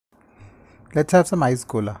Let's have some ice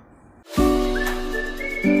cola.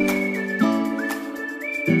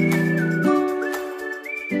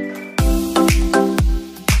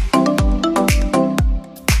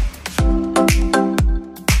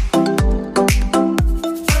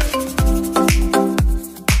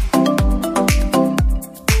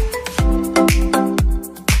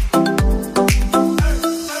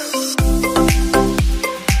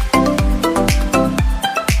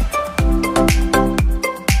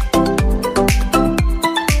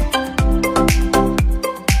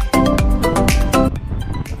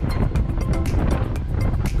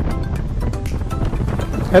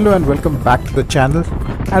 Hello and welcome back to the channel,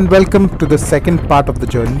 and welcome to the second part of the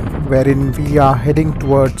journey wherein we are heading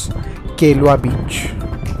towards Kelwa Beach,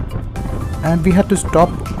 and we had to stop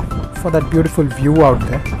for that beautiful view out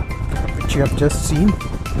there which you have just seen.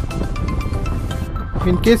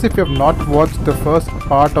 In case if you have not watched the first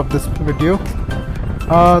part of this video,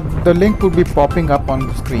 the link will be popping up on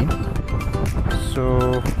the screen,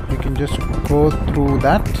 so you can just go through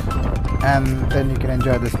that and then you can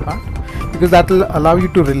enjoy this part, because that will allow you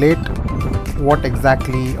to relate what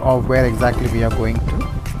exactly or where exactly we are going to.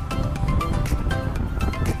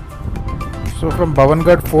 So from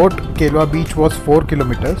Bhavangarh Fort, Kelwa Beach was 4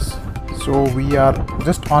 kilometers. So we are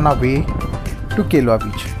just on our way to Kelwa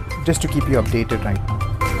Beach, just to keep you updated right now.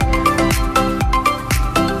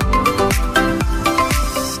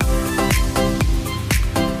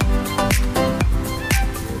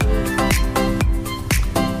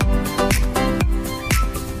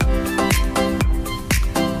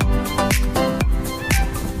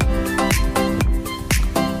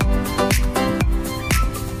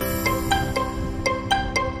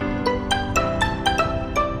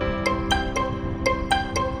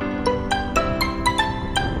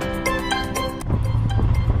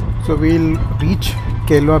 So we'll reach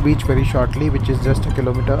Kelwa Beach very shortly, which is just a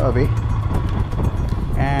kilometer away,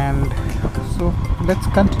 and so let's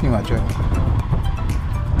continue our journey.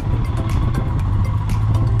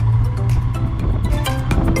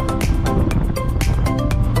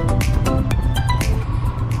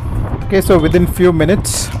 Okay, so within few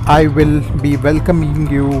minutes I will be welcoming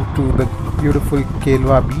you to the beautiful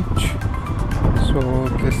Kelwa Beach. So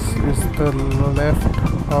this is the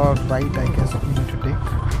left or right, I guess we need to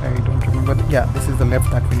take. I don't remember. Yeah, this is the left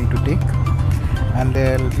that we need to take, and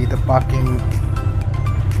there will be the parking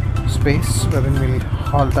space wherein we'll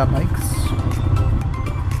halt our bikes.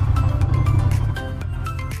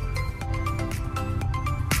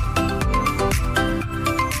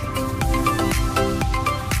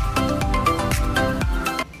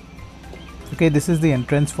 Okay, this is the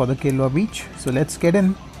entrance for the Kelwa Beach, so let's get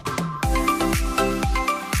in.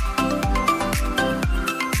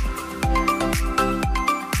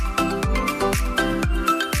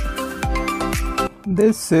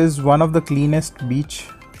 This is one of the cleanest beach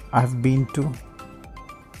I've been to.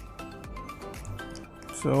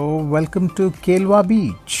 So welcome to Kelwa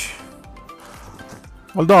Beach.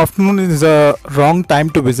 Although afternoon is a wrong time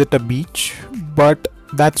to visit a beach, but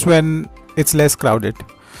that's when it's less crowded.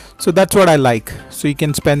 So that's what I like. So you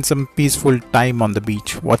can spend some peaceful time on the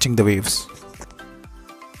beach watching the waves.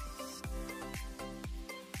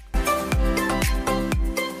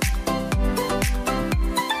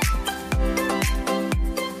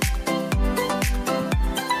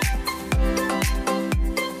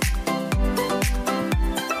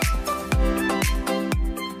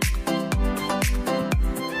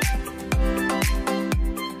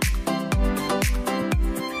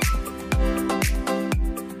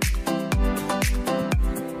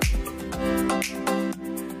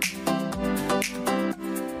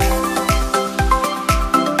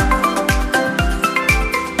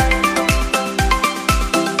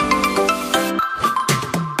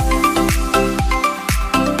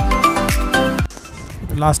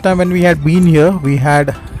 Last time when we had been here, we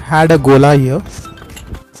had a gola here,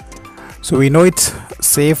 so we know it's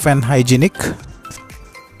safe and hygienic.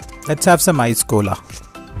 Let's have some ice cola.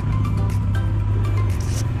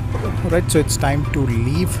 Alright, so it's time to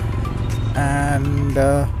leave, and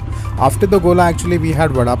after the gola actually we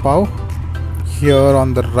had vada pav here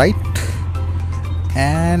on the right,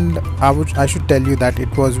 and I should tell you that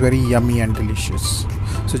it was very yummy and delicious.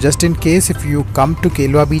 So just in case if you come to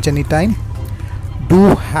Kelwa Beach anytime,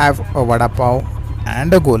 do have a vada pav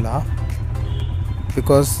and a gola,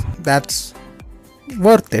 because that's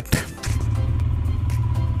worth it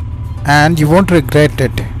and you won't regret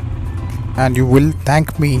it, and you will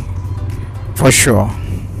thank me for sure.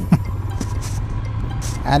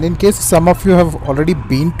 And in case some of you have already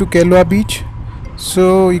been to Kelwa Beach,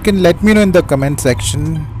 so you can let me know in the comment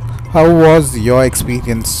section how was your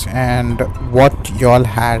experience and what y'all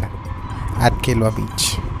had at Kelwa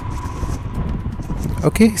Beach.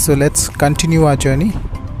 Okay, so let's continue our journey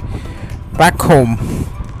back home.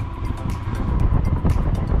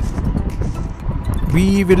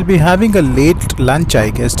 We will be having a late lunch, I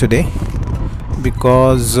guess, today,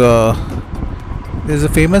 because there's a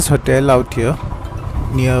famous hotel out here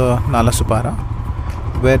near Nalasupara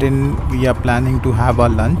wherein we are planning to have our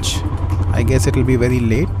lunch. I guess it will be very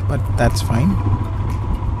late, but that's fine.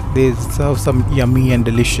 They serve some yummy and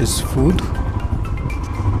delicious food.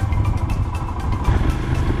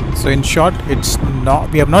 So in short,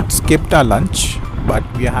 we have not skipped our lunch, but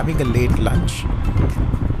we are having a late lunch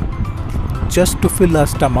just to fill our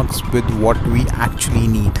stomachs with what we actually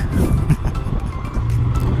need.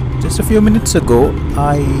 Just a few minutes ago,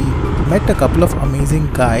 I met a couple of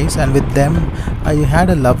amazing guys, and with them I had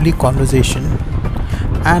a lovely conversation,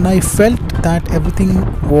 and I felt that everything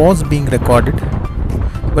was being recorded,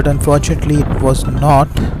 but unfortunately it was not,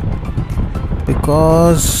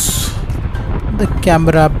 because the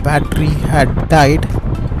camera battery had died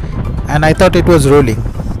and I thought it was rolling,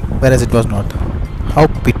 whereas it was not. How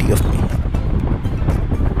pity of me.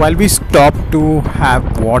 While we stopped to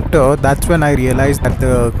have water, that's when I realized that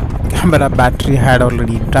the camera battery had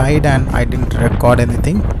already died and I didn't record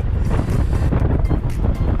anything.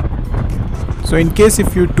 So in case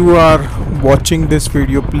if you two are watching this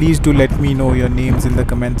video, please do let me know your names in the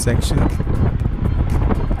comment section.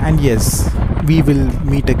 And yes, we will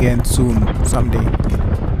meet again soon, someday.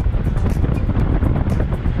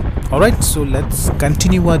 Alright, so let's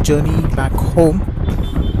continue our journey back home.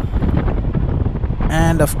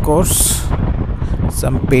 And of course,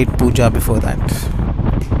 some paid puja before that.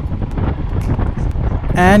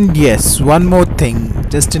 And yes, one more thing,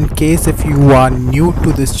 just in case if you are new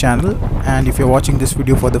to this channel and if you're watching this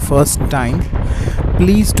video for the first time,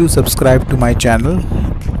 please do subscribe to my channel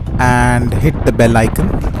and hit the bell icon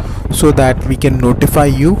so that we can notify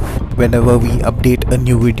you whenever we update a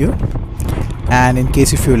new video. And in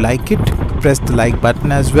case if you like it, press the like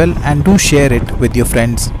button as well, and do share it with your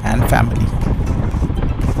friends and family.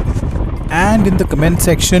 And in the comment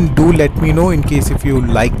section, do let me know in case if you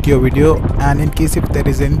liked your video, and in case if there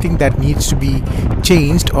is anything that needs to be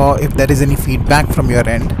changed, or if there is any feedback from your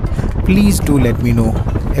end, please do let me know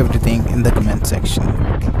everything in the comment section.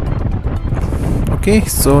 Okay,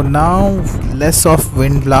 so now less of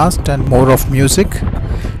wind blast and more of music,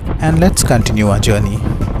 and let's continue our journey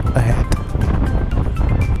ahead.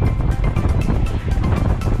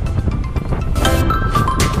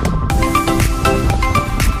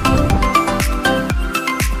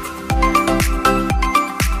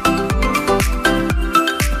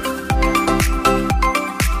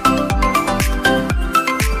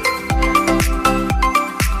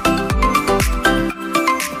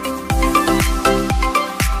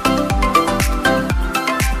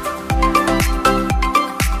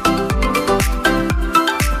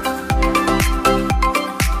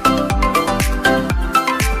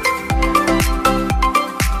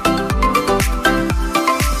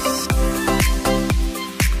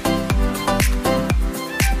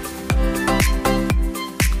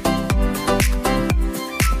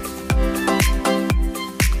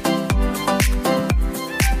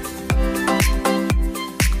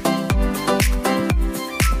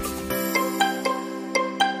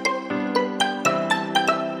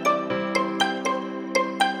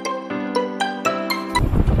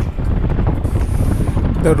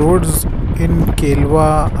 The roads in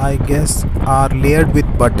Kelva, I guess, are layered with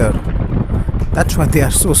butter. That's why they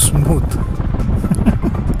are so smooth.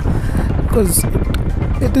 Because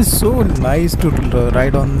it is so nice to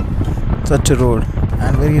ride on such a road,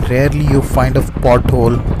 and very rarely you find a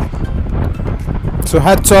pothole. So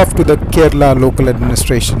hats off to the Kerala local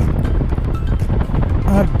administration.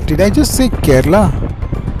 Did I just say Kerala?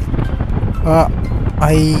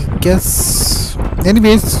 I guess.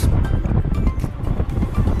 Anyways,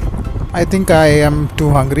 I think I am too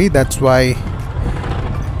hungry, that's why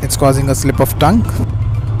it's causing a slip of tongue.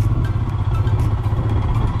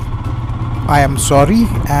 I am sorry,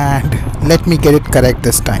 and let me get it correct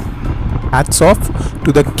this time. Hats off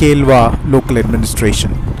to the Kelva local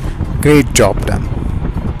administration. Great job done.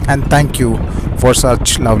 And thank you for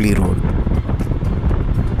such lovely road.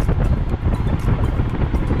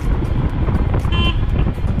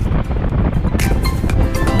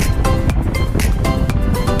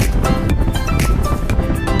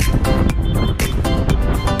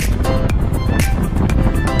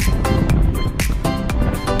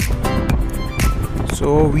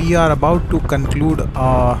 So we are about to conclude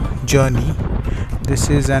our journey. This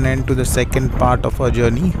is an end to the second part of our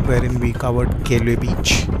journey, wherein we covered Kelwe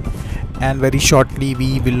Beach, and very shortly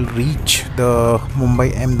we will reach the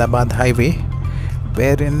Mumbai Ahmedabad highway,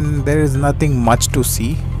 wherein there is nothing much to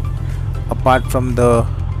see apart from the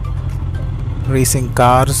racing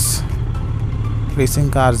cars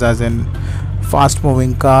as in fast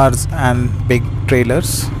moving cars and big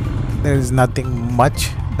trailers. There is nothing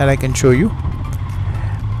much that I can show you.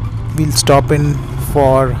 We'll stop in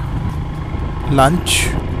for lunch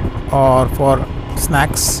or for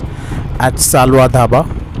snacks at Salwa Dhaba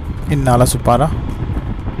in Nalasupara,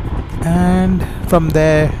 and from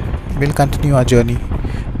there we'll continue our journey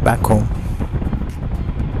back home.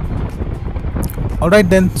 Alright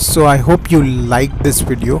then, so I hope you liked this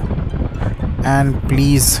video, and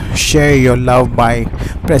please share your love by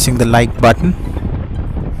pressing the like button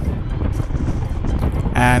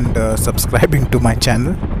and subscribing to my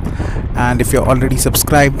channel. And if you're already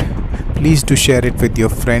subscribed, please do share it with your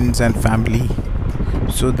friends and family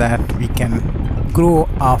so that we can grow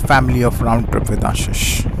our family of Round Trip with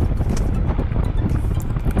Ashish.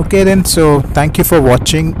 Okay then, so thank you for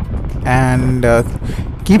watching, and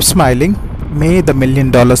keep smiling. May the $1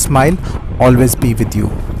 million smile always be with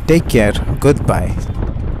you. Take care. Goodbye.